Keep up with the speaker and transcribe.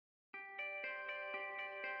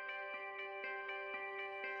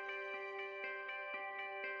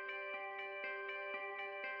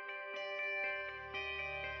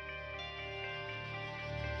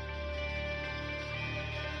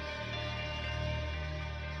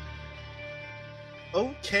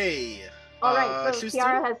Okay. Alright, so Schuster?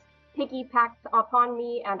 Ciara has piggybacked upon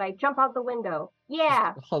me and I jump out the window.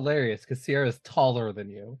 Yeah! Hilarious, because Sierra's taller than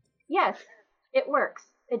you. Yes, it works.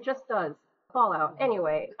 It just does. Fallout.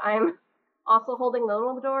 Anyway, I'm also holding the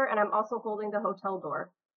little door and I'm also holding the hotel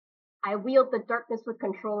door. I wield the darkness with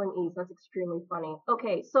control and ease. That's extremely funny.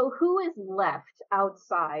 Okay, so who is left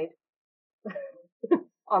outside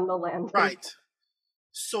on the landing? Right.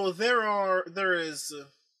 So there is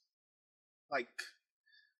like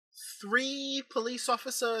 3 police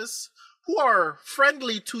officers who are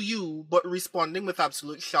friendly to you but responding with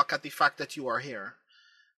absolute shock at the fact that you are here.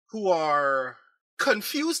 Who are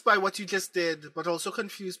confused by what you just did, but also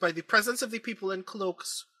confused by the presence of the people in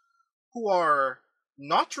cloaks who are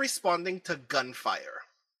not responding to gunfire.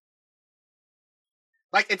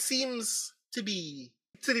 Like, it seems to be,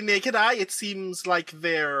 to the naked eye, it seems like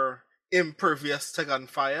they're impervious to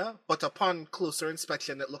gunfire, but upon closer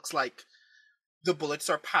inspection, it looks like the bullets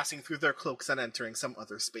are passing through their cloaks and entering some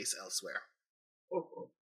other space elsewhere.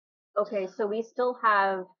 Okay, so we still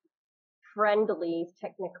have friendlies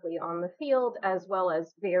technically on the field, as well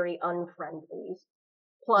as very unfriendlies.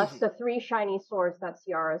 Plus the 3 shiny swords that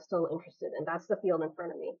Ciara is still interested in. That's the field in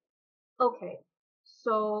front of me. Okay,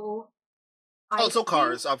 so Also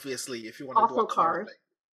cars, obviously, if you want to do a car thing.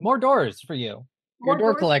 More doors for you. Your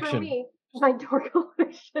door collection. For me. My door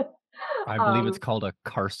collection. I believe it's called a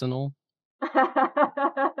carcinal.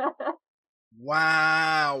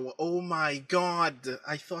 Wow. Oh my god.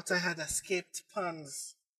 I thought I had escaped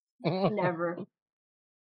puns. Never.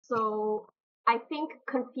 So, I think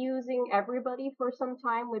confusing everybody for some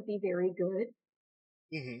time would be very good.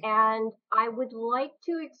 And I would like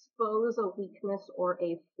to expose a weakness or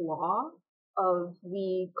a flaw of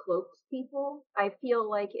the cloaked people. I feel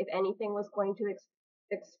like if anything was going to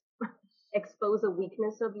expose a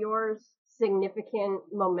weakness of yours, significant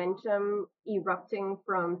momentum erupting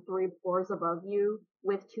from 3 floors above you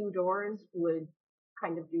with 2 doors would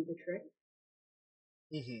kind of do the trick.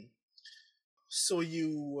 So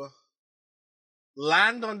you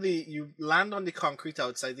land on the concrete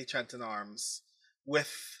outside the Trenton Arms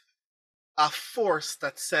with a force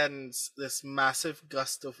that sends this massive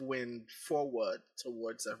gust of wind forward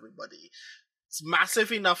towards everybody. It's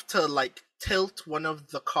massive enough to like tilt one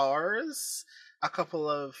of the cars a couple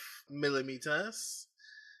of millimeters,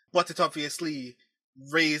 but it obviously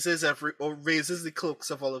raises the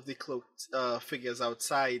cloaks of all of the cloaked figures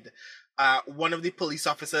outside. One of the police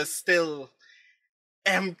officers still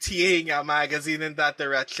emptying a magazine in that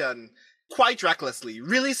direction, quite recklessly,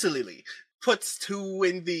 really sillily, puts 2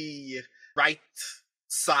 in the right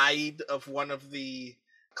side of one of the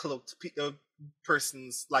cloaked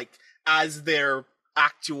persons, like as their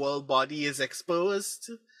actual body is exposed,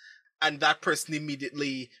 and that person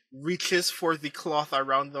immediately reaches for the cloth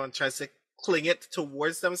around them and tries to cling it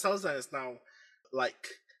towards themselves, and is now like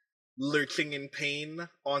lurching in pain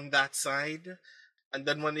on that side. And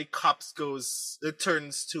then when the cops goes, it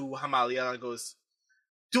turns to Hamalia and goes,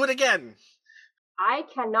 "Do it again!" I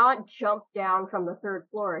cannot jump down from the 3rd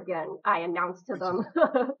floor again, I announced to them.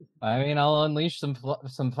 I mean, I'll unleash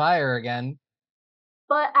some fire again.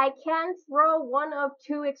 But I can throw one of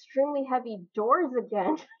 2 extremely heavy doors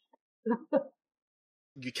again.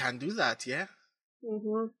 You can do that, yeah?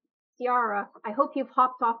 Ciara, I hope you've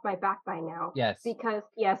hopped off my back by now. Yes. Because,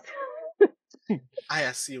 yes. I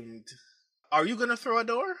assumed. Are you gonna throw a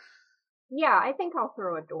door? Yeah, I think I'll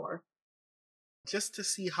throw a door. Just to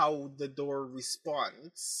see how the door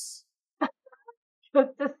responds.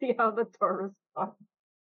 Just to see how the door responds.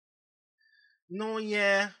 No,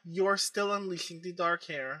 yeah, you're still unleashing the dark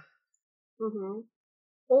hair.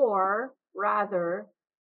 Or, rather,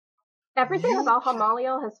 everything about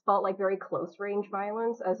Hamaliel has felt like very close range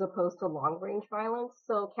violence as opposed to long range violence.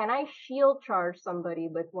 So can I shield charge somebody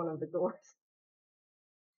with one of the doors?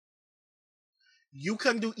 You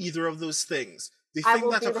can do either of those things. The thing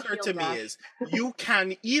that occurred to me is you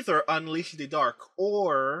can either unleash the dark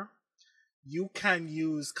or you can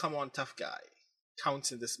use Come On Tough Guy.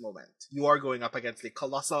 Counts in this moment. You are going up against a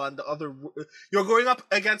colossal and you're going up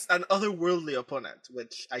against an otherworldly opponent,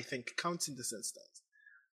 which I think counts in this instance.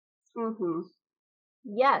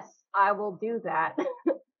 Yes, I will do that.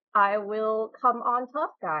 I will Come On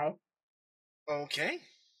Tough Guy. Okay.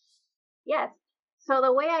 Yes. So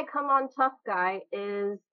the way I come on Tough Guy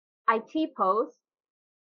is I T-pose,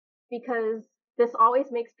 because this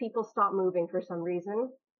always makes people stop moving for some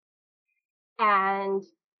reason. And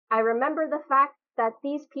I remember the fact that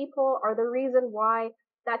these people are the reason why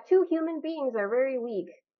that 2 human beings are very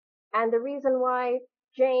weak, and the reason why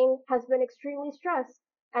Jane has been extremely stressed,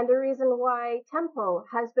 And the reason why Tempo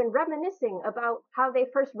has been reminiscing about how they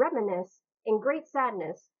first reminisce in great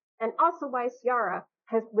sadness, and also why Ciara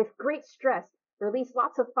has, with great stress, released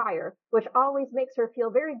lots of fire, which always makes her feel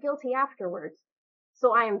very guilty afterwards.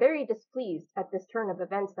 So I am very displeased at this turn of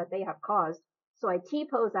events that they have caused. So I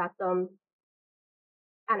T-pose at them,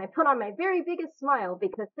 and I put on my very biggest smile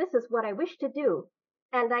because this is what I wish to do.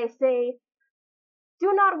 And I say,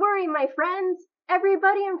 "Do not worry, my friends.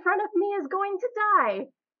 Everybody in front of me is going to die."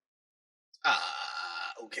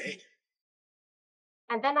 Okay.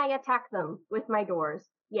 And then I attack them with my doors.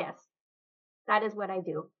 Yes, that is what I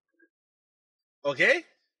do. Okay.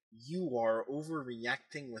 You are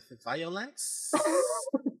overreacting with violence.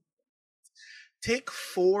 Take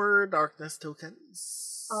 4 darkness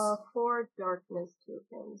tokens. 4 darkness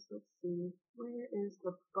tokens. Let's see. Where is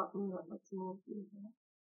the button that lets me do that?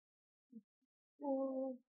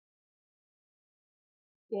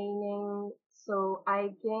 Gaining. So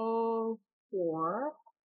I gain 4.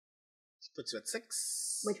 Puts you at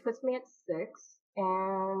 6. Which puts me at 6.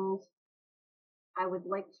 And I would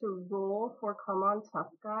like to roll for Come On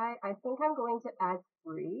Tough Guy. I think I'm going to add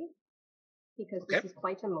 3. Because this is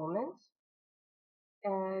quite a moment.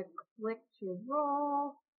 Click to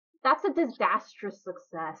roll. That's a disastrous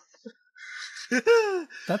success.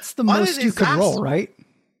 That's the most you could roll, right?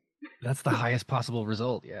 That's the highest possible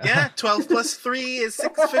result, yeah. Yeah, 12 plus 3 is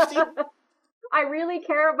 650. I really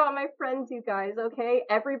care about my friends, you guys, okay?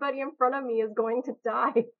 Everybody in front of me is going to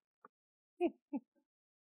die.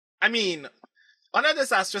 I mean, on a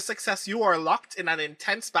disastrous success, you are locked in an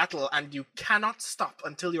intense battle and you cannot stop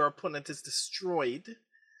until your opponent is destroyed.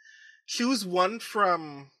 Choose one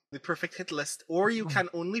from the perfect hit list, or you can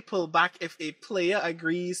only pull back if a player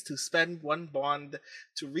agrees to spend 1 bond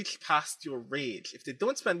to reach past your rage. If they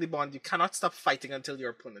don't spend the bond, you cannot stop fighting until your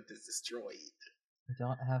opponent is destroyed. I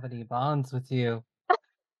don't have any bonds with you.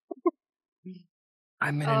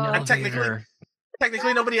 I'm in an elevator.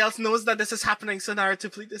 Technically, nobody else knows that this is happening, so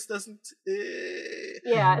narratively this doesn't...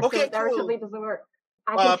 Yeah, okay, so narratively doesn't work.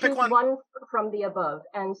 I can choose one from the above.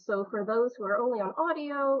 And so for those who are only on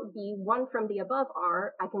audio, the one from the above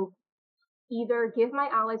are, I can either give my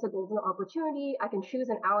allies a golden opportunity, I can choose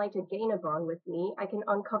an ally to gain a bond with me, I can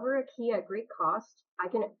uncover a key at great cost, I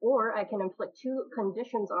can inflict 2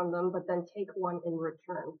 conditions on them, but then take 1 in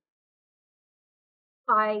return.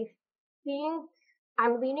 I think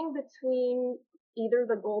I'm leaning between either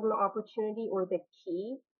the golden opportunity or the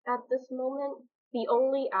key at this moment. The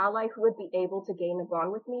only ally who would be able to gain a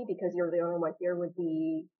bond with me, because you're the only one here, would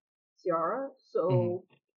be Ciara. So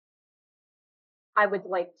I would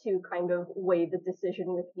like to kind of weigh the decision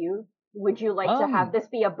with you. Would you like to have this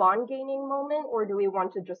be a bond gaining moment, or do we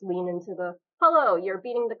want to just lean into the, hello, you're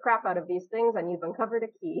beating the crap out of these things and you've uncovered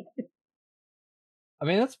a key? I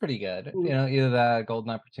mean, that's pretty good. You know, either that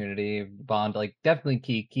golden opportunity, bond, like definitely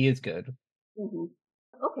key. Key is good.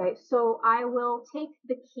 Okay, so I will take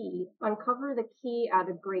the key, uncover the key at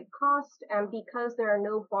a great cost, and because there are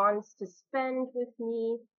no bonds to spend with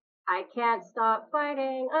me, I can't stop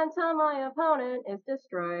fighting until my opponent is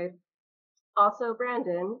destroyed. Also,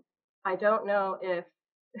 Brandon, I don't know if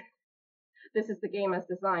this is the game as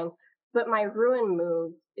designed, but my ruin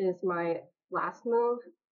move is my last move,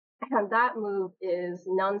 and that move is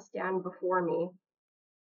none stand before me.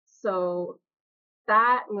 So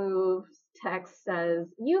that move's text says,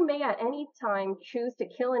 you may at any time choose to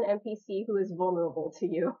kill an NPC who is vulnerable to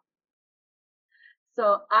you.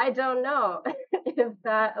 So I don't know if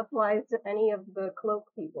that applies to any of the cloak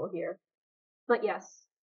people here. But yes,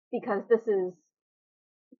 because this is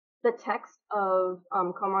the text of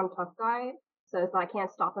Come On Tough Guy says that I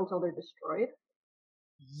can't stop until they're destroyed.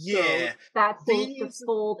 Yeah. So that seems to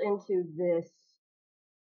fold into this.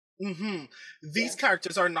 These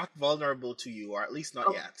characters are not vulnerable to you, or at least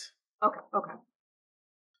not yet. Okay.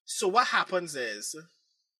 So what happens is,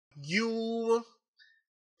 you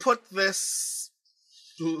put this...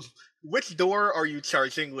 Which door are you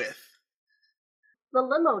charging with? The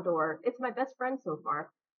limo door. It's my best friend so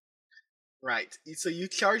far. Right. So you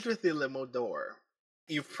charge with the limo door.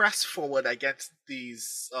 You press forward against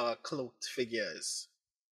these cloaked figures.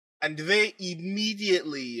 And they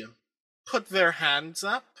immediately put their hands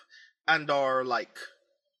up and are, like,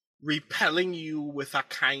 repelling you with a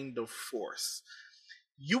kind of force.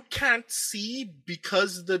 You can't see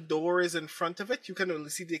because the door is in front of it. You can only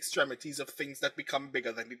see the extremities of things that become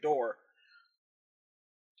bigger than the door.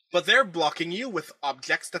 But they're blocking you with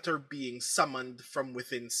objects that are being summoned from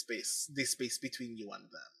within space, the space between you and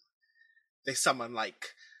them. They summon, like,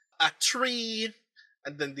 a tree,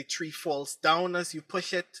 and then the tree falls down as you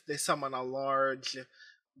push it. They summon a large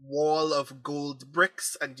wall of gold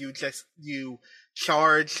bricks, and you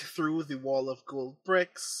charge through the wall of gold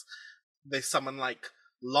bricks. They summon like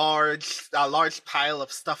a large pile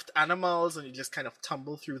of stuffed animals, and you just kind of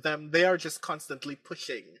tumble through them. They are just constantly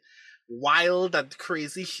pushing wild and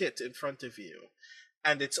crazy shit in front of you,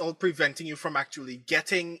 and it's all preventing you from actually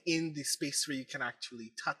getting in the space where you can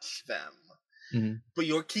actually touch them. Mm-hmm. But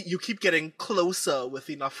you keep getting closer with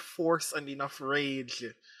enough force and enough rage,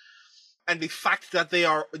 and the fact that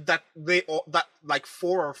that like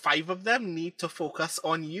 4 or 5 of them need to focus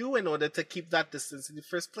on you in order to keep that distance in the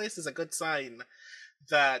first place is a good sign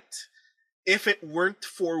that if it weren't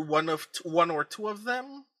for one or two of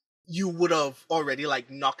them, you would have already like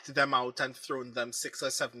knocked them out and thrown them 6 or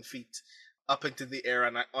 7 feet up into the air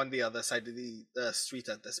and on the other side of the street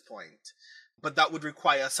at this point. But that would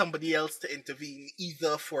require somebody else to intervene,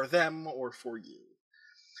 either for them or for you.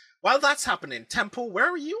 While that's happening, Tempo, where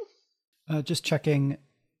are you? Just checking.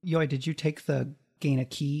 Yoi, did you take the gain a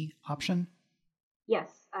key option? Yes,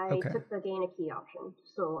 I took the gain a key option.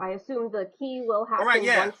 So I assume the key will happen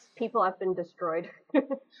once people have been destroyed.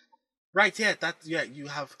 Right, you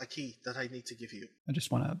have a key that I need to give you. I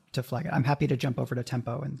just want to flag it. I'm happy to jump over to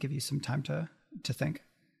Tempo and give you some time to think.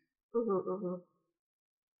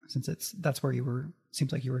 Since that's where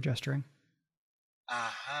seems like you were gesturing.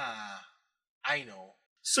 Aha, I know.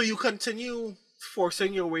 So you continue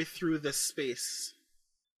forcing your way through this space,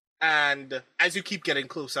 and as you keep getting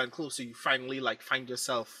closer and closer, you finally find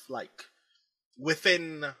yourself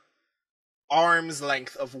within arm's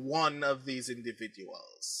length of one of these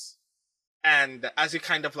individuals. And as you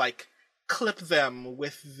kind of clip them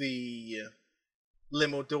with the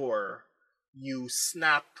limo door, you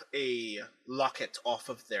snap a locket off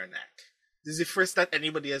of their neck. This is the first that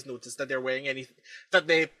anybody has noticed that they're wearing that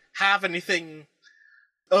they have anything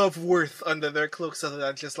of worth under their cloaks other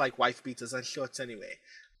than just wife beaters and shorts anyway.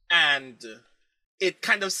 And it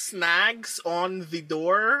kind of snags on the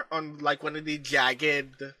door, on one of the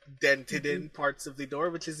jagged, dented in parts of the door,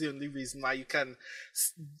 which is the only reason why you can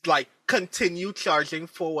continue charging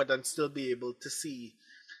forward and still be able to see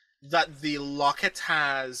that the locket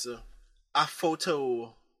has a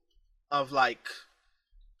photo of a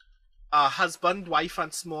husband, wife,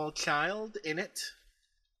 and small child in it.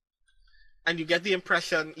 And you get the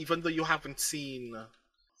impression, even though you haven't seen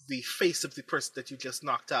the face of the person that you just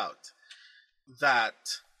knocked out,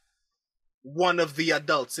 that one of the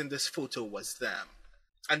adults in this photo was them.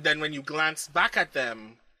 And then when you glance back at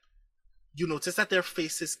them, you notice that their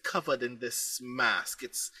face is covered in this mask.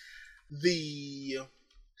 It's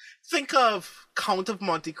think of Count of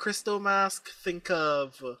Monte Cristo mask. Think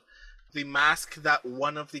of the mask that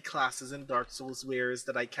one of the classes in Dark Souls wears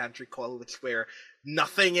that I can't recall where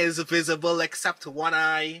nothing is visible except one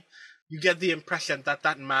eye. You get the impression that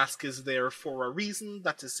that mask is there for a reason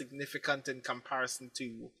that is significant in comparison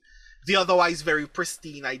to the otherwise very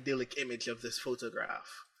pristine, idyllic image of this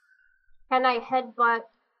photograph. Can I headbutt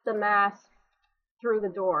the mask through the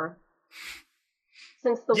door?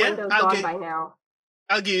 Since the window's gone by now.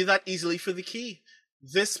 I'll give you that easily for the key.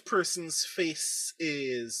 This person's face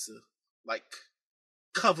is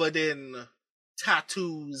covered in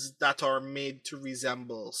tattoos that are made to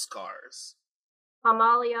resemble scars.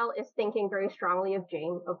 Amaliel is thinking very strongly of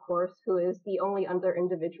Jane, of course, who is the only other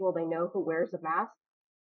individual they know who wears a mask.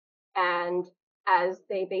 And as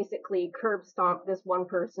they basically curb stomp this one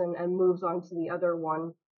person and moves on to the other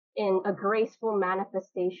one in a graceful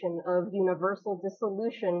manifestation of universal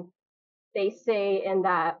dissolution, they say in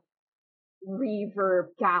that reverb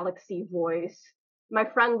galaxy voice, "My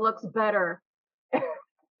friend looks better,"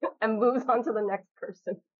 and moves on to the next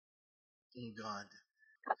person. Oh God.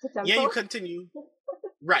 Cut to Tempo. Yeah, you continue.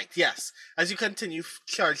 Right, yes. As you continue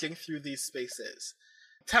charging through these spaces.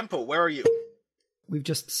 Tempo, where are you? We've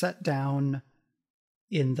just sat down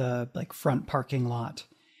in the front parking lot,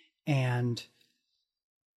 and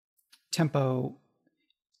Tempo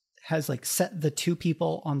has set the 2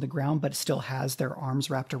 people on the ground but still has their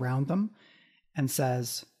arms wrapped around them and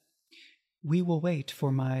says, "We will wait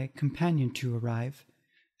for my companion to arrive,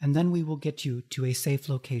 and then we will get you to a safe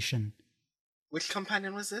location." Which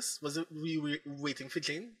companion was this? Was it we waiting for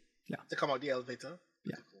Jane? Yeah. To come out the elevator?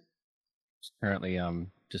 Yeah. Currently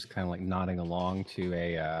just kind of nodding along to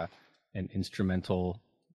an instrumental.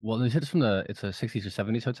 Well, it's it's a 60s or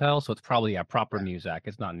 70s hotel, so it's probably proper music.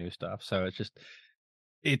 It's not new stuff. So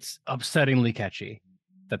it's upsettingly catchy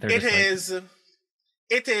that they're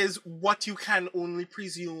It is what you can only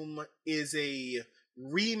presume is a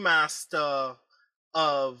remaster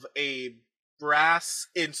of a brass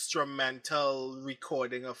instrumental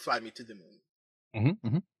recording of Fly Me to the Moon. Mm-hmm,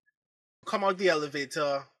 mm-hmm. Come out the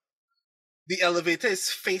elevator. The elevator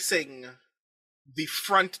is facing the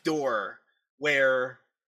front door where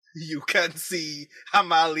you can see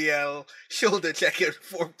Hamaliel shoulder checking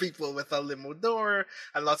 4 people with a limo door,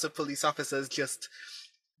 and lots of police officers just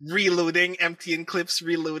reloading, emptying clips,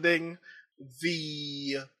 reloading.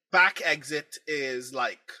 The back exit is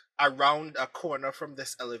like around a corner from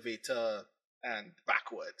this elevator and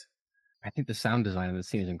backward. I think the sound design of the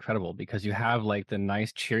scene is incredible because you have like the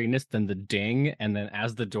nice cheeriness, then the ding, and then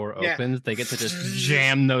as the door opens, they get to just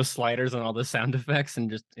jam those sliders on all the sound effects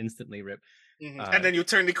and just instantly rip. And then you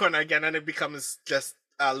turn the corner again and it becomes just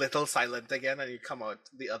a little silent again and you come out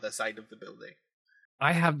the other side of the building.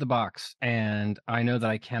 I have the box and I know that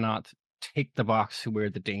I cannot take the box to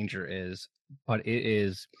where the danger is, but it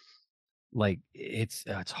is like, it's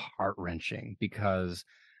heart-wrenching because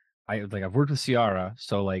I've worked with Ciara,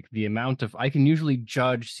 so like the amount of, I can usually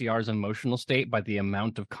judge Ciara's emotional state by the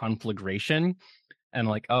amount of conflagration and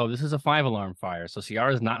like, oh, this is a 5-alarm fire, so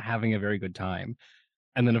Ciara's not having a very good time.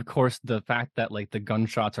 And then of course the fact that like the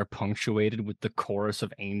gunshots are punctuated with the chorus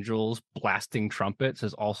of angels blasting trumpets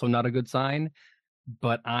is also not a good sign.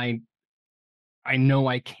 But I know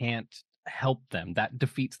I can't help them. That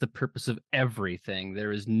defeats the purpose of everything.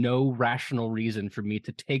 There is no rational reason for me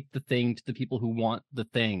to take the thing to the people who want the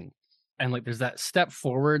thing. And like there's that step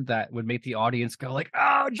forward that would make the audience go like,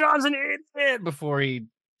 oh, John's an idiot, before he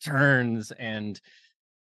turns and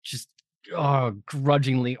just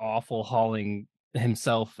grudgingly awful hauling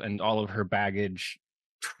himself and all of her baggage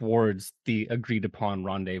towards the agreed upon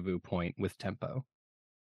rendezvous point with Tempo.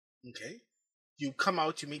 Okay. You come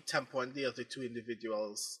out, you meet Tempo and the other 2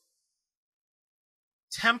 individuals.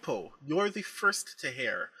 Tempo, you're the first to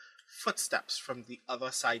hear footsteps from the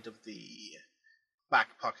other side of the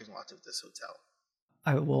back parking lot of this hotel.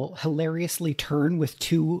 I will hilariously turn with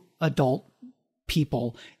 2 adult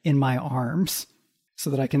people in my arms so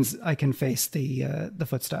that I can face the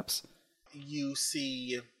footsteps. You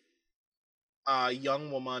see a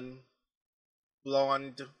young woman,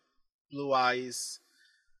 blonde, blue eyes,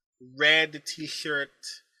 red t-shirt,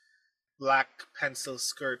 black pencil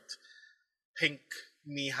skirt, pink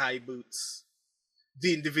knee-high boots.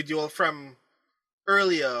 The individual from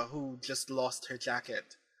earlier who just lost her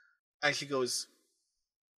jacket. And she goes,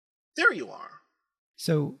 there you are.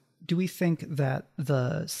 So do we think that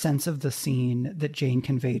the sense of the scene that Jane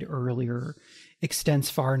conveyed earlier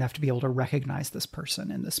extends far enough to be able to recognize this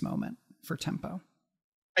person in this moment for Tempo?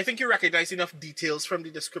 I think you recognize enough details from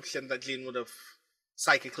the description that Jane would have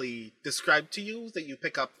psychically described to you that you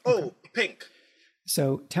pick up, pink.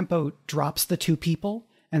 So Tempo drops the 2 people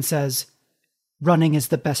and says, running is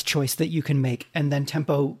the best choice that you can make. And then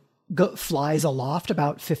Tempo flies aloft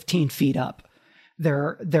about 15 feet up,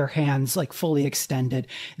 their hands like fully extended.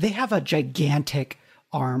 They have a gigantic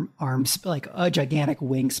arms, like a gigantic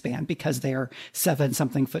wingspan because they're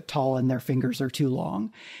 7-something foot tall and their fingers are too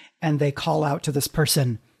long. And they call out to this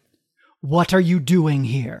person, what are you doing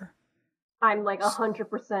here? I'm like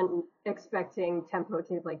 100% expecting Tempo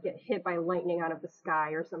to like get hit by lightning out of the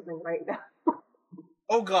sky or something right now.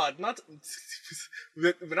 Oh God,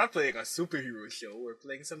 we're not playing a superhero show. We're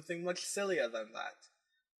playing something much sillier than that.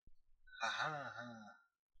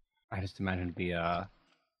 I just imagined a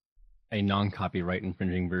non-copyright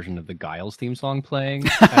infringing version of the Giles theme song playing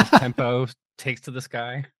as Tempo takes to the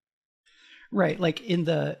sky. Right, like in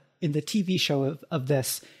the TV show of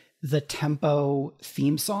this, the Tempo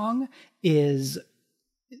theme song is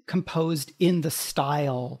composed in the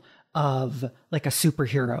style of like a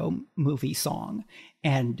superhero movie song.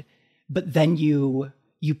 But then you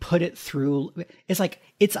put it through, it's like,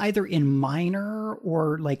 it's either in minor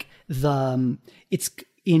or like it's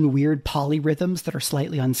in weird polyrhythms that are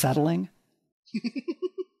slightly unsettling.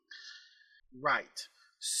 Right.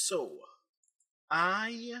 So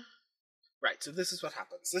this is what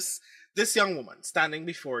happens. This young woman standing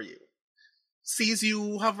before you sees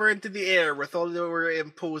you hover into the air with all your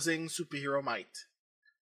imposing superhero might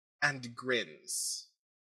and grins.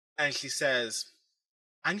 And she says,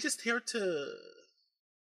 I'm just here to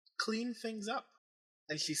clean things up.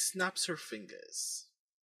 And she snaps her fingers.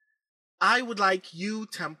 I would like you,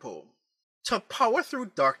 Tempo, to power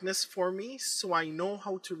through darkness for me so I know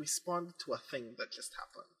how to respond to a thing that just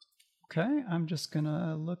happened. Okay, I'm just going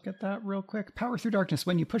to look at that real quick. Power through darkness.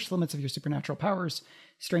 When you push the limits of your supernatural powers,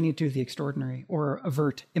 straining to the extraordinary, or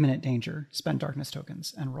avert imminent danger, spend darkness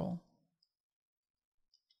tokens and roll.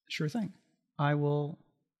 Sure thing. I will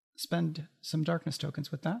spend some darkness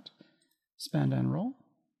tokens with that. Spend and roll.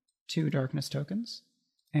 2 darkness tokens.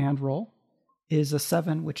 And roll. Is a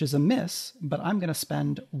 7, which is a miss, but I'm going to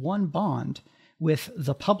spend 1 bond with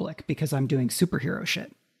the public because I'm doing superhero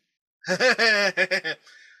shit.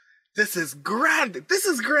 This is grand!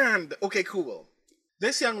 Okay, cool.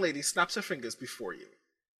 This young lady snaps her fingers before you,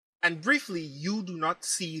 and briefly you do not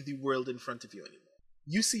see the world in front of you anymore.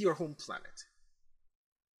 You see your home planet.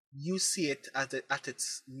 You see it at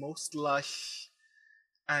its most lush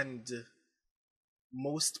and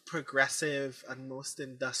most progressive and most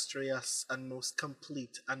industrious and most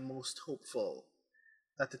complete and most hopeful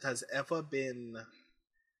that it has ever been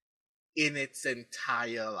in its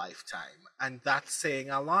entire lifetime. And that's saying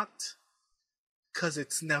a lot, because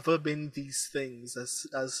it's never been these things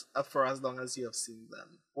as for as long as you have seen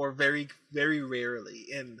them, or very, very rarely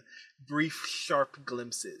in brief, sharp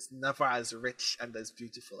glimpses, never as rich and as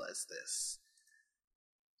beautiful as this.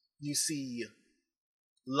 You see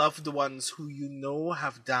loved ones who you know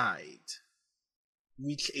have died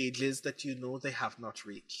reach ages that you know they have not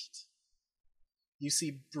reached. You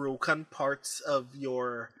see broken parts of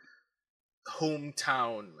your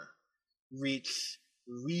hometown reach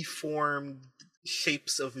reformed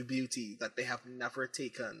shapes of beauty that they have never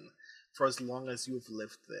taken for as long as you've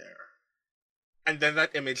lived there. And then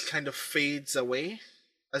that image kind of fades away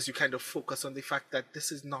as you kind of focus on the fact that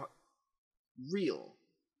this is not real.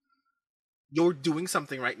 You're doing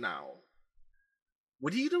something right now.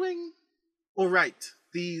 What are you doing? Oh, right.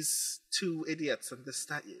 These two idiots and the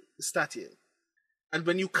statue. And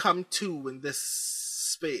when you come to in this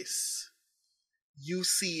space, you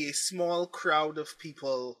see a small crowd of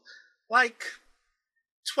people, like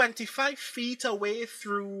 25 feet away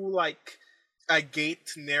through like a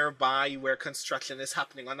gate nearby where construction is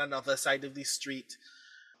happening on another side of the street,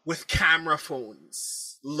 with camera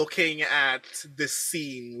phones looking at this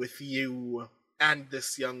scene with you and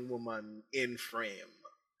this young woman in frame.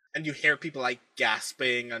 And you hear people like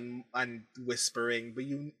gasping and whispering, but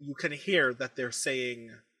you can hear that they're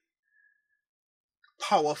saying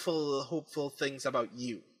powerful, hopeful things about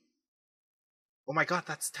you. Oh my god,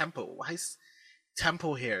 that's Tempo. Why is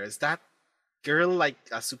Tempo here? Is that girl like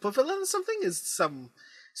a supervillain or something? Is some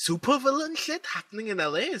supervillain shit happening in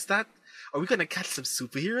LA? Are we gonna catch some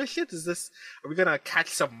superhero shit? Are we gonna catch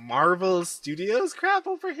some Marvel Studios crap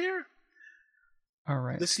over here? All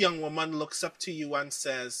right. This young woman looks up to you and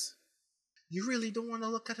says, "You really don't want to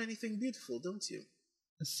look at anything beautiful, don't you?"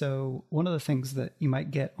 So one of the things that you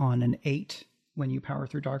might get on an 8 when you power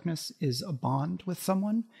through darkness is a bond with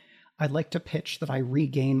someone. I'd like to pitch that I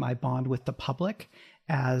regain my bond with the public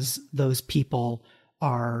as those people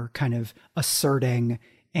are kind of asserting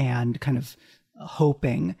and kind of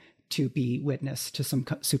hoping to be witness to some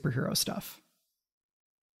superhero stuff.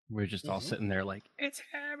 We're just all sitting there like, it's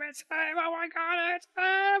him, oh my god, it's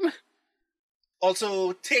him!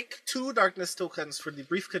 Also, take 2 darkness tokens for the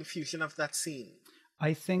brief confusion of that scene.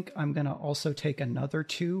 I think I'm going to also take another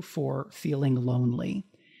 2 for feeling lonely,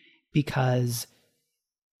 because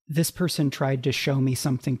this person tried to show me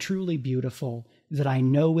something truly beautiful that I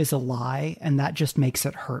know is a lie, and that just makes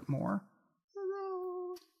it hurt more.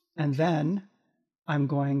 Hello. And then I'm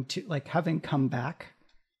going to, like, having come back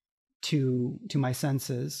to my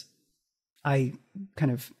senses, I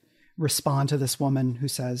kind of respond to this woman who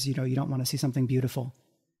says, you don't want to see something beautiful.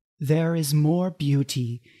 There is more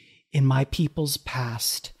beauty in my people's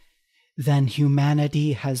past than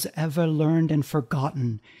humanity has ever learned and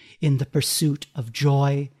forgotten in the pursuit of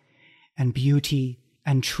joy and beauty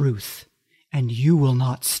and truth, and you will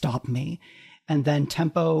not stop me. And then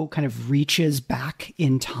Tempo kind of reaches back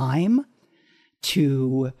in time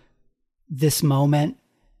to this moment,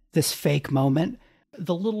 this fake moment,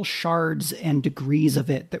 the little shards and degrees of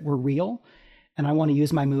it that were real. And I want to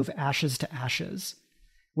use my move Ashes to Ashes.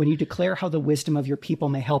 When you declare how the wisdom of your people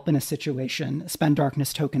may help in a situation, spend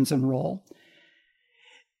darkness tokens and roll.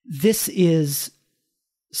 This is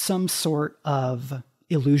some sort of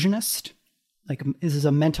illusionist, like this is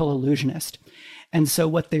a mental illusionist. And so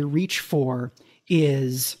what they reach for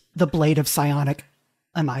is the Blade of Psionic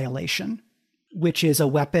Annihilation, which is a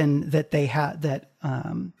weapon that they had, that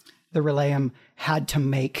the Relayum had to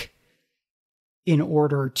make in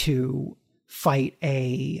order to fight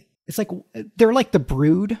it's like, they're like the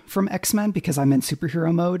Brood from X-Men, because I'm in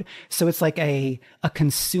superhero mode. So it's like a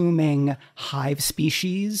consuming hive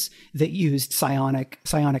species that used psionic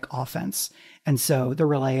offense. And so the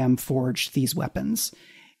Relayum forged these weapons,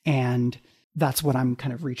 and that's what I'm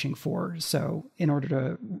kind of reaching for. So in order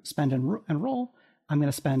to spend and roll, I'm going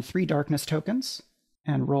to spend 3 darkness tokens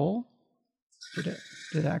and roll. Did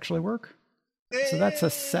it actually work? So that's a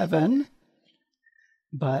 7,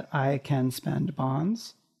 but I can spend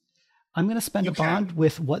bonds. I'm going to spend a bond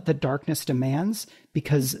with what the darkness demands,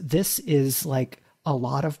 because this is like a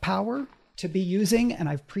lot of power to be using. And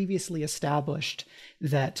I've previously established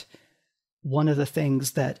that one of the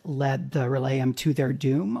things that led the Relayum to their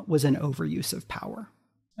doom was an overuse of power.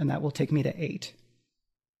 And that will take me to 8.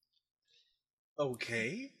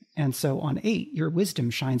 Okay. And so on 8, your wisdom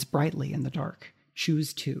shines brightly in the dark.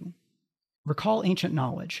 Choose 2. Recall ancient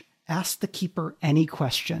knowledge. Ask the keeper any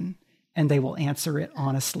question, and they will answer it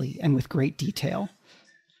honestly and with great detail.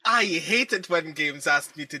 I hate it when games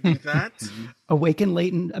ask me to do that. Awaken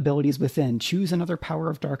latent abilities within. Choose another power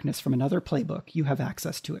of darkness from another playbook. You have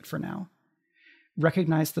access to it for now.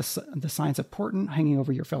 Recognize the signs of portent hanging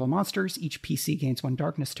over your fellow monsters. Each PC gains 1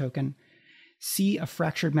 darkness token. See a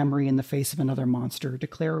fractured memory in the face of another monster.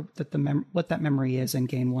 Declare that what that memory is and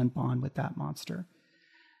gain 1 bond with that monster.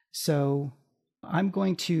 So I'm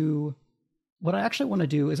going to... What I actually want to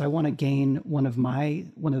do is I want to gain one of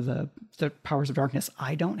the powers of darkness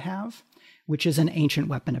I don't have, which is an ancient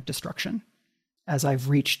weapon of destruction. As I've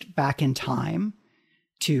reached back in time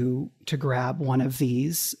to grab one of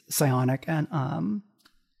these psionic and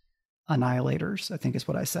annihilators, I think is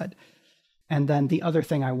what I said. And then the other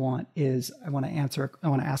thing I want is I want to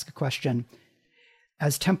ask a question.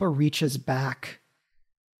 As Tempo reaches back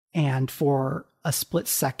and for a split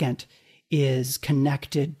second is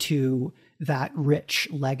connected to that rich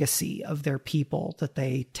legacy of their people that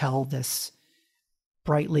they tell this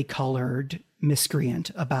brightly colored miscreant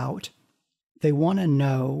about, they want to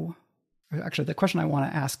know, actually the question I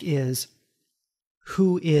want to ask is,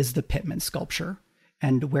 who is the Pitman sculpture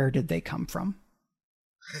and where did they come from?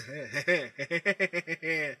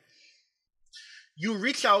 You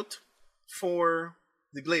reach out for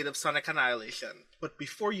the Blade of Sonic Annihilation, but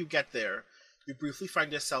before you get there, you briefly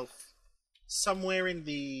find yourself somewhere in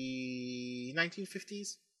the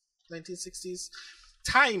 1950s, 1960s.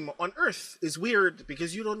 Time on Earth is weird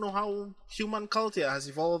because you don't know how human culture has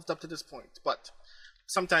evolved up to this point, but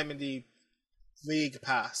sometime in the vague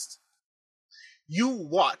past, you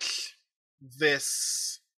watch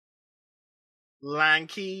this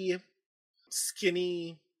lanky,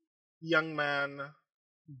 skinny young man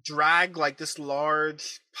drag like this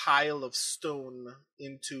large pile of stone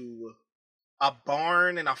into a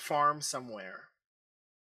barn in a farm somewhere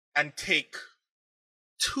and take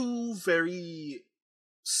 2 very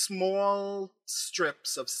small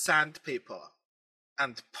strips of sandpaper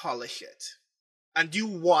and polish it. And you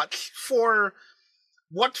watch for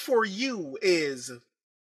what for you is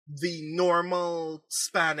the normal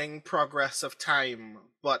spanning progress of time,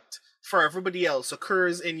 but for everybody else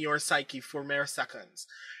occurs in your psyche for mere seconds.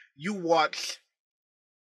 You watch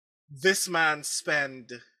this man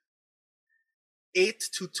spend 8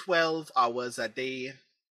 to 12 hours a day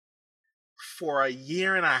for a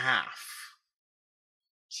year and a half,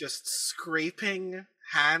 just scraping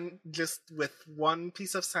just with one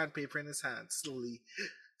piece of sandpaper in his hand, slowly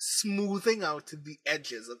smoothing out the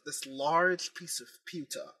edges of this large piece of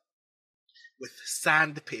pewter with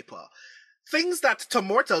sandpaper. Things that to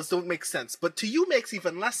mortals don't make sense, but to you makes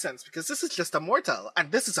even less sense because this is just a mortal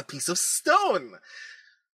and this is a piece of stone.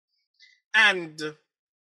 And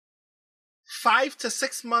 5 to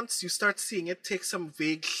 6 months, you start seeing it take some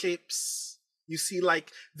vague shapes. You see,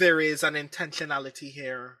 like, there is an intentionality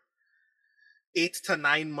here. 8 to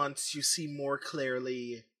 9 months, you see more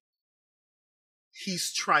clearly.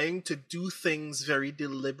 He's trying to do things very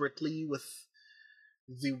deliberately with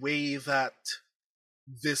the way that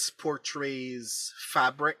this portrays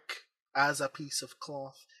fabric as a piece of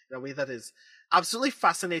cloth in a way that is absolutely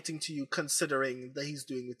fascinating to you, considering that he's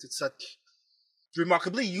doing it with such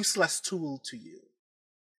remarkably useless tool to you.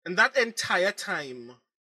 And that entire time,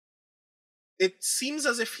 it seems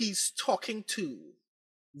as if he's talking to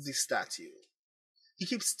the statue. He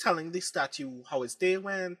keeps telling the statue how his day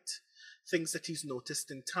went, things that he's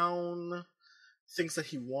noticed in town, things that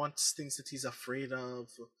he wants, things that he's afraid of.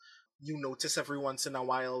 You notice every once in a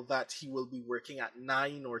while that he will be working at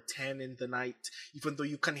 9 or 10 in the night, even though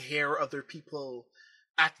you can hear other people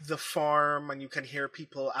at the farm and you can hear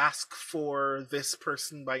people ask for this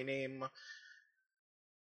person by name.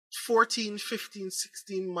 14, 15,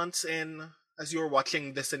 16 months in, as you're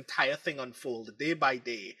watching this entire thing unfold day by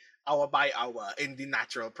day, hour by hour, in the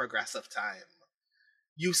natural progress of time,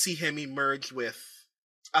 you see him emerge with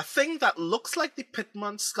a thing that looks like the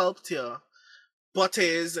Pitman sculpture, but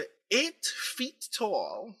is 8 feet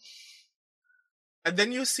tall. And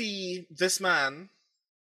then you see this man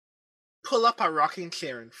pull up a rocking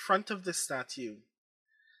chair in front of the statue,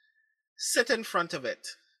 sit in front of it,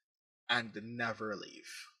 and never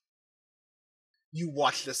leave. You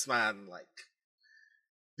watch this man, like,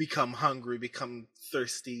 become hungry, become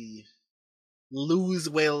thirsty, lose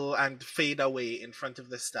will, and fade away in front of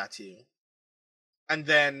the statue. And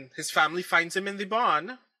then his family finds him in the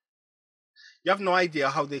barn. You have no idea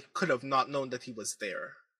how they could have not known that he was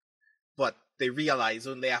there. But they realize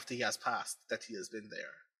only after he has passed that he has been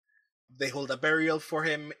there. They hold a burial for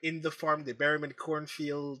him in the farm. They bury him in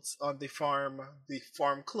cornfields on the farm. The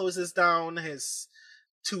farm closes down. His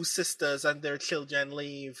 2 sisters and their children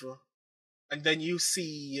leave. And then you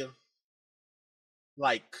see,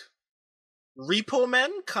 like, repo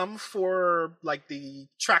men come for, like, the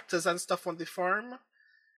tractors and stuff on the farm.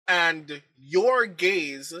 And your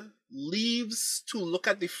gaze leaves to look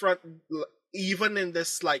at the front, even in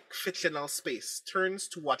this, like, fictional space, turns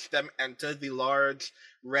to watch them enter the large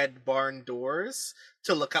red barn doors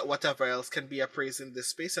to look at whatever else can be appraised in this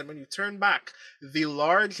space. And when you turn back, the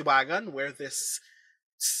large wagon where this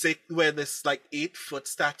like 8-foot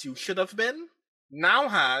statue should have been now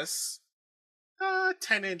has a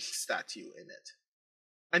 10-inch statue in it.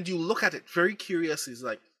 And you look at it very curiously. It's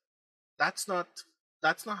like, that's not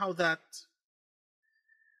how that...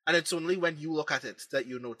 And it's only when you look at it that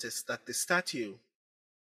you notice that the statue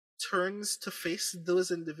turns to face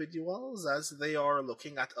those individuals as they are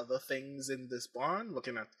looking at other things in this barn,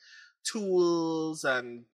 looking at tools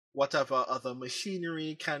and whatever other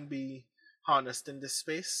machinery can be harnessed in this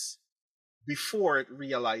space, before it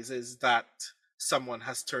realizes that someone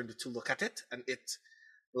has turned to look at it, and it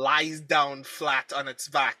lies down flat on its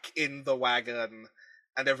back in the wagon,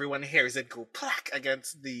 and everyone hears it go plack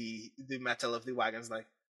against the metal of the wagon. It's like,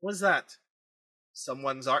 what's that?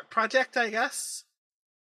 Someone's art project, I guess?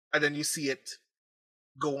 And then you see it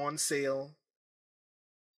go on sale,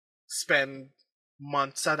 spend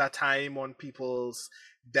months at a time on people's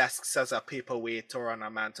desks as a paperweight or on a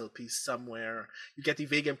mantelpiece somewhere. You get the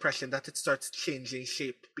vague impression that it starts changing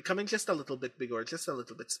shape, becoming just a little bit bigger, just a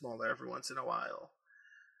little bit smaller every once in a while.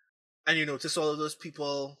 And you notice all of those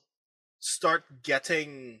people start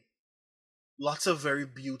getting lots of very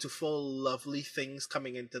beautiful, lovely things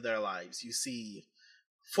coming into their lives. You see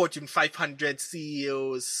Fortune 500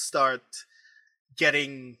 CEOs start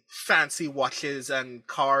getting fancy watches and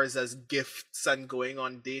cars as gifts and going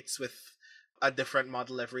on dates with a different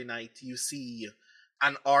model every night. You see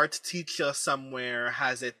an art teacher somewhere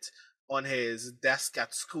has it on his desk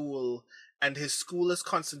at school, and his school is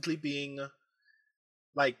constantly being,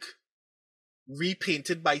 like,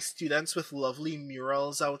 repainted by students with lovely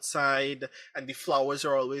murals outside, and the flowers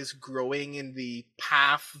are always growing in the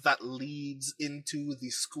path that leads into the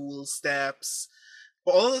school steps.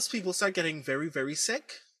 But all of those people start getting very, very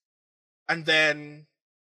sick, and then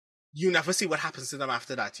you never see what happens to them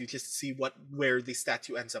after that. You just see where the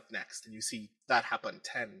statue ends up next, and you see that happen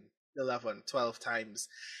 10, 11, 12 times.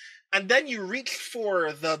 And then you reach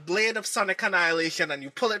for the blade of Sonic Annihilation and you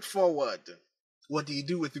pull it forward. What do you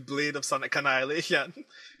do with the blade of Sonic Annihilation?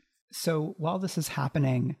 So while this is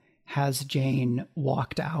happening, has Jane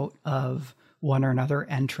walked out of one or another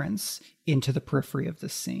entrance into the periphery of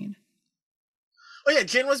this scene? Oh yeah,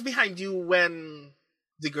 Jane was behind you when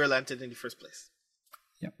the girl entered in the first place.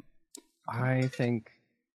 Yep. I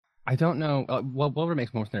don't know. Well, it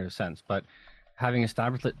makes more sense, but having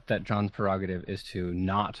established that John's prerogative is to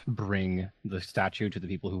not bring the statue to the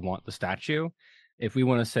people who want the statue, if we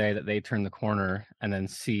want to say that they turn the corner and then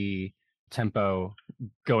see Tempo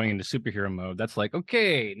going into superhero mode, that's like,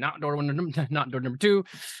 okay, not door number 2,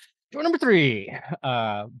 door number 3.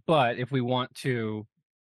 But if we want to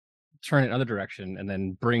turn it in other direction and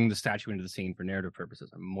then bring the statue into the scene for narrative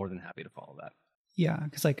purposes, I'm more than happy to follow that. Yeah,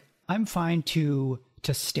 because like I'm fine to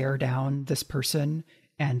stare down this person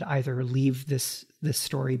and either leave this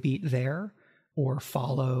story beat there or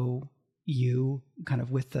follow you kind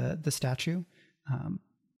of with the statue.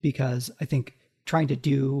 Because I think trying to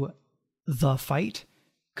do the fight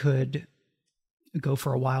could go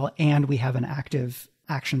for a while, and we have an active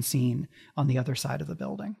action scene on the other side of the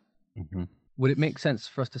building. Mm-hmm. Would it make sense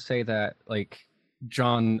for us to say that, like,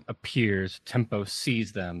 John appears, Tempo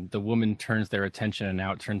sees them, the woman turns their attention, and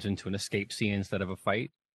now it turns into an escape scene instead of a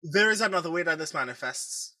fight? There is another way that this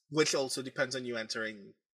manifests, which also depends on you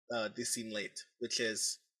entering the scene late, which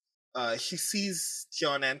is she sees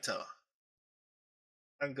John enter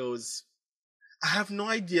and goes, I have no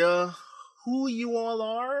idea who you all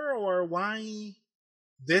are or why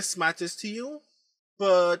this matters to you,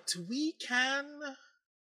 but we can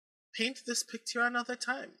paint this picture another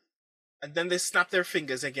time. And then they snap their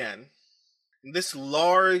fingers again. And this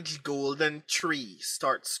large golden tree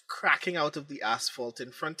starts cracking out of the asphalt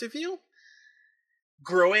in front of you,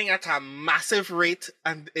 growing at a massive rate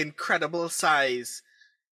and incredible size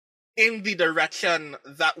in the direction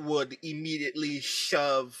that would immediately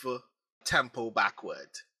shove Tempo backward.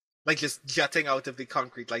 Like just jutting out of the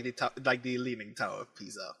concrete like the Leaning Tower of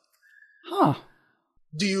Pisa. Huh.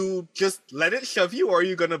 Do you just let it shove you, or are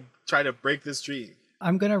you going to try to break this tree?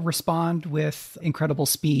 I'm going to respond with incredible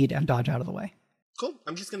speed and dodge out of the way. Cool.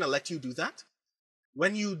 I'm just going to let you do that.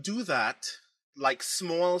 When you do that, like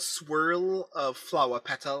small swirl of flower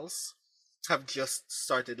petals have just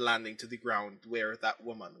started landing to the ground where that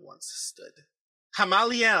woman once stood.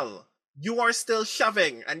 Hamaliel, you are still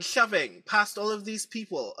shoving and shoving past all of these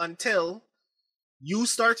people until you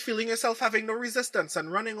start feeling yourself having no resistance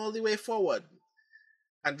and running all the way forward.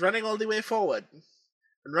 And running all the way forward.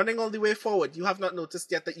 And running all the way forward. You have not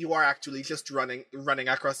noticed yet that you are actually just running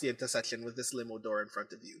across the intersection with this limo door in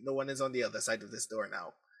front of you. No one is on the other side of this door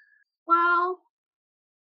now. Well,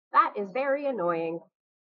 that is very annoying.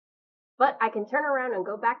 But I can turn around and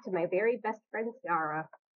go back to my very best friend, Ciara.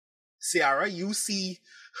 Ciara, you see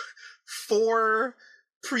 4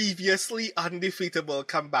 previously undefeatable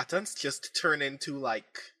combatants just turn into,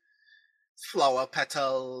 like, flower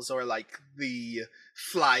petals or, like, the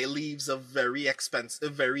fly leaves of very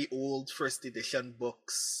expensive, very old first edition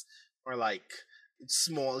books, or, like,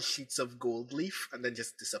 small sheets of gold leaf, and then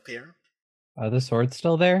just disappear. Are the swords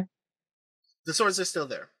still there? The swords are still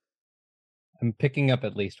there. I'm picking up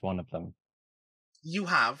at least one of them. You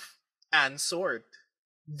have an sword.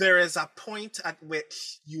 There is a point at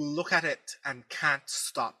which you look at it and can't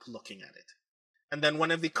stop looking at it. And then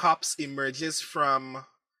one of the cops emerges from,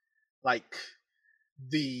 like,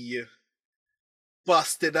 the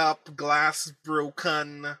busted up, glass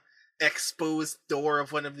broken, exposed door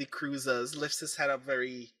of one of the cruisers, lifts his head up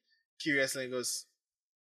very curiously and goes,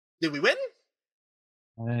 "Did we win?"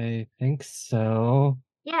 I think so.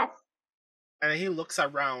 Yes. And he looks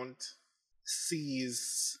around,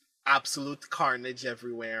 sees absolute carnage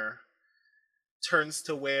everywhere, turns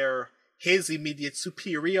to where his immediate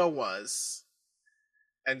superior was,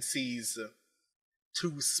 and sees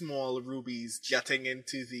 2 small rubies jetting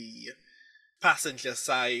into the passenger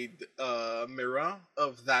side mirror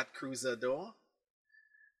of that cruiser door,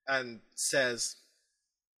 and says,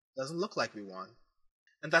 "Doesn't look like we won."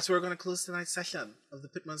 And that's where we're going to close tonight's session of the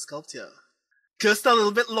Pitman Sculpture. Just a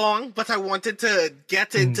little bit long, but I wanted to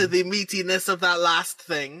get into the meatiness of that last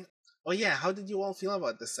thing. Oh yeah, how did you all feel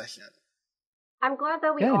about this session? I'm glad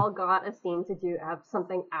that we all got a scene to have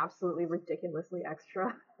something absolutely ridiculously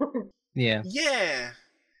extra. Yeah. Yeah.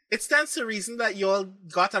 It stands to reason that you all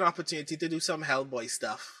got an opportunity to do some Hellboy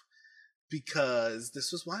stuff, because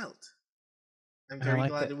this was wild. I'm very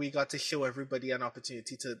glad that we got to show everybody an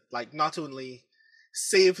opportunity to, like, not only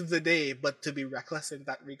save the day, but to be reckless in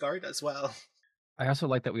that regard as well. I also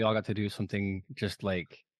like that we all got to do something just,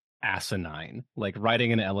 like, asinine, like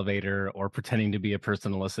riding an elevator or pretending to be a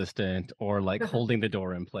personal assistant or, like, holding the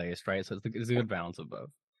door in place, right? So it's a good balance of both.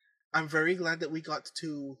 I'm very glad that we got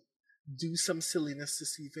to do some silliness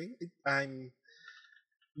this evening. I'm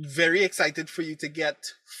very excited for you to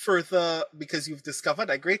get further, because you've discovered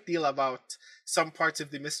a great deal about some parts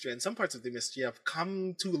of the mystery, and some parts of the mystery have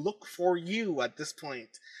come to look for you at this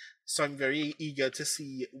point. So I'm very eager to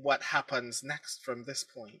see what happens next from this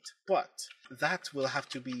point. But that will have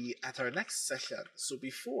to be at our next session. So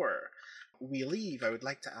before we leave, I would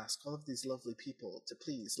like to ask all of these lovely people to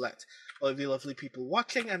please let all of the lovely people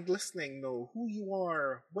watching and listening know who you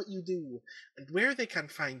are, what you do, and where they can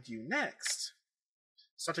find you next.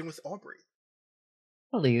 Starting with Aubrey.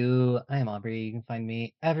 Hello, I am Aubrey. You can find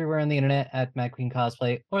me everywhere on the internet at Mad Queen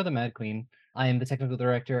Cosplay or the Mad Queen. I am the technical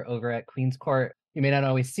director over at Queen's Court. You may not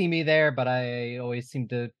always see me there, but I always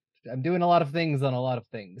I'm doing a lot of things on a lot of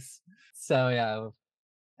things. So yeah,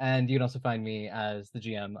 and you can also find me as the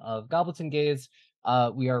GM of Goblets and Gaze.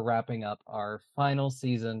 We are wrapping up our final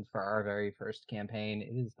season for our very first campaign.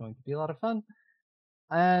 It is going to be a lot of fun.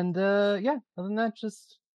 And yeah, other than that,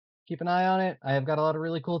 just keep an eye on it. I have got a lot of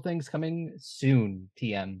really cool things coming soon,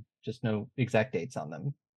 TM. Just no exact dates on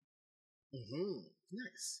them.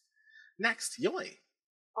 Nice. Next, Yoy.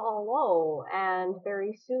 Hello, and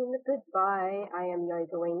very soon goodbye. I am Yoy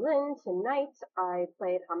Lin. Tonight, I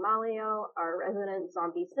played Hamaliel, our resident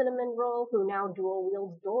zombie cinnamon roll, who now dual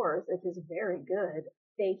wields doors. It is very good.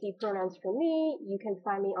 They, he pronouns for me. You can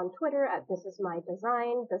find me on Twitter at This Is My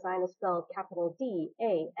Design. Design is spelled capital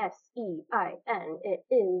DASEIN. It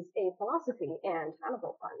is a philosophy and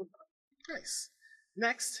animal fun. Nice.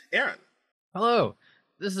 Next, Aaron. Hello.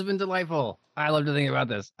 This has been delightful. I love to think about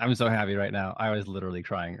this. I'm so happy right now. I was literally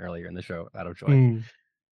crying earlier in the show out of joy.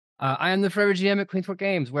 I am the forever GM at Queensport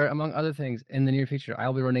Games, where, among other things, in the near future, I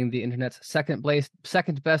will be running the internet's second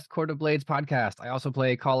best Court of Blades podcast. I also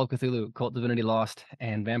play Call of Cthulhu, Cult Divinity Lost,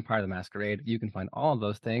 and Vampire the Masquerade. You can find all of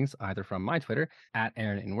those things either from my Twitter, at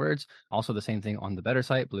Aaron in Words. Also the same thing on the better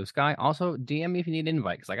site, Blue Sky. Also, DM me if you need an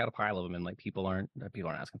invite, because I got a pile of them, and like people aren't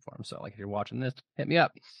asking for them. So like if you're watching this, hit me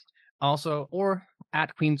up. Also, or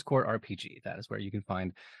at Queen's Court RPG. That is where you can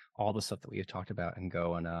find all the stuff that we have talked about and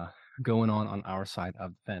go and going on our side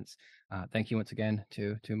of the fence. Thank you once again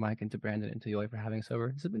to Mike and to Brandon and to Yoy for having us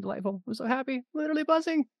over. This has been delightful. I'm so happy, literally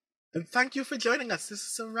buzzing. And thank you for joining us. This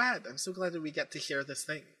is so rad. I'm so glad that we get to share this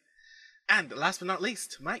thing. And last but not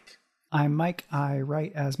least, Mike. I'm Mike. I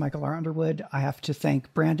write as Michael R. Underwood. I have to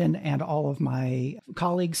thank Brandon and all of my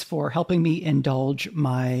colleagues for helping me indulge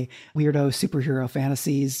my weirdo superhero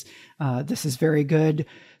fantasies. This is very good.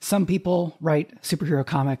 Some people write superhero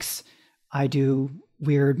comics. I do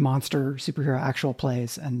weird monster superhero actual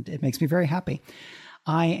plays, and it makes me very happy.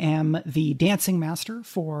 I am the dancing master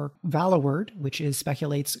for Valorword, which is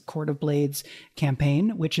Speculate's Court of Blades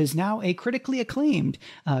campaign, which is now a critically acclaimed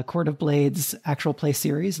Court of Blades actual play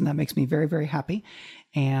series, and that makes me very, very happy.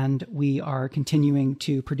 And we are continuing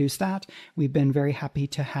to produce that. We've been very happy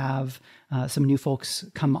to have some new folks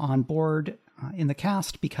come on board in the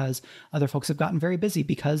cast because other folks have gotten very busy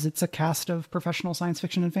because it's a cast of professional science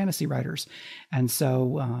fiction and fantasy writers. And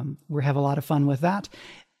so we have a lot of fun with that.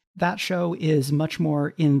 That show is much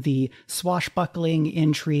more in the swashbuckling,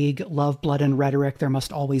 intrigue, love, blood, and rhetoric. There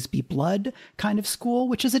must always be blood kind of school,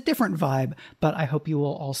 which is a different vibe. But I hope you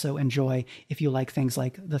will also enjoy if you like things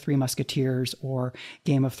like The Three Musketeers or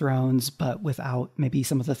Game of Thrones, but without maybe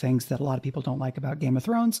some of the things that a lot of people don't like about Game of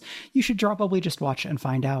Thrones. You should probably just watch and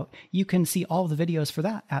find out. You can see all the videos for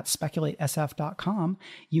that at speculatesf.com.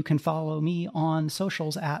 You can follow me on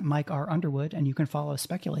socials at Mike R. Underwood, and you can follow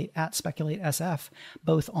Speculate at SpeculateSF,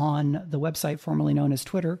 both on the website formerly known as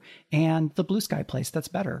Twitter and the Blue Sky place that's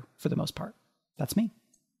better for the most part. That's me.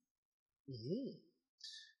 Mm-hmm.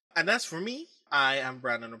 And as for me, I am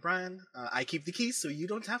Brandon O'Brien. I keep the keys so you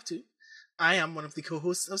don't have to. I am one of the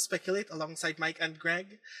co-hosts of Speculate alongside Mike and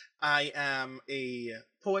Greg. I am a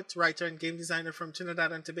poet, writer, and game designer from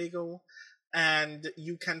Trinidad and Tobago. And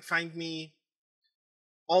you can find me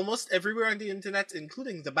almost everywhere on the internet,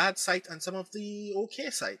 including the bad site and some of the okay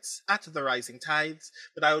sites at The Rising Tides.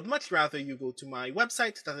 But I would much rather you go to my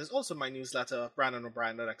website, that is also my newsletter,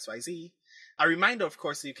 BrandonO'Brien.xyz. A reminder, of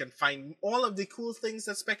course, that you can find all of the cool things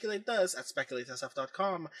that Speculate does at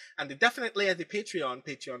SpeculateSF.com, and definitely at the Patreon,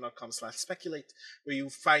 patreon.com/speculate, where you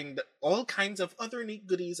find all kinds of other neat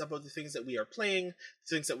goodies about the things that we are playing,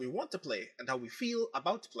 the things that we want to play, and how we feel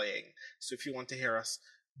about playing. So if you want to hear us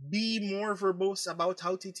be more verbose about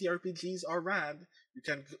how TTRPGs are rad, you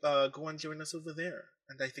can go and join us over there,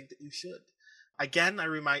 and I think that you should. Again, it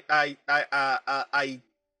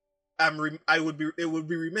would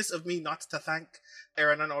be remiss of me not to thank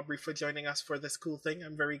Aaron and Aubrey for joining us for this cool thing.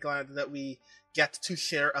 I'm very glad that we get to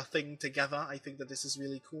share a thing together. I think that this is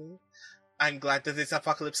really cool. I'm glad that it's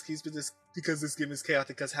Apocalypse Keys because this game is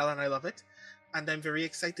chaotic as hell and I love it. And I'm very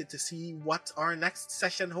excited to see what our next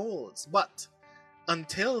session holds. But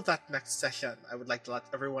until that next session, I would like to let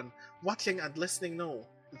everyone watching and listening know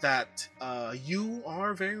that you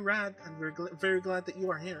are very rad, and we're very glad that you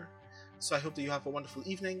are here. So I hope that you have a wonderful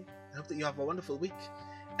evening. I hope that you have a wonderful week.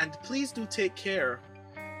 And please do take care,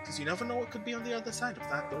 because you never know what could be on the other side of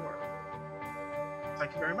that door.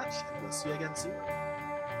 Thank you very much, and we'll see you again soon.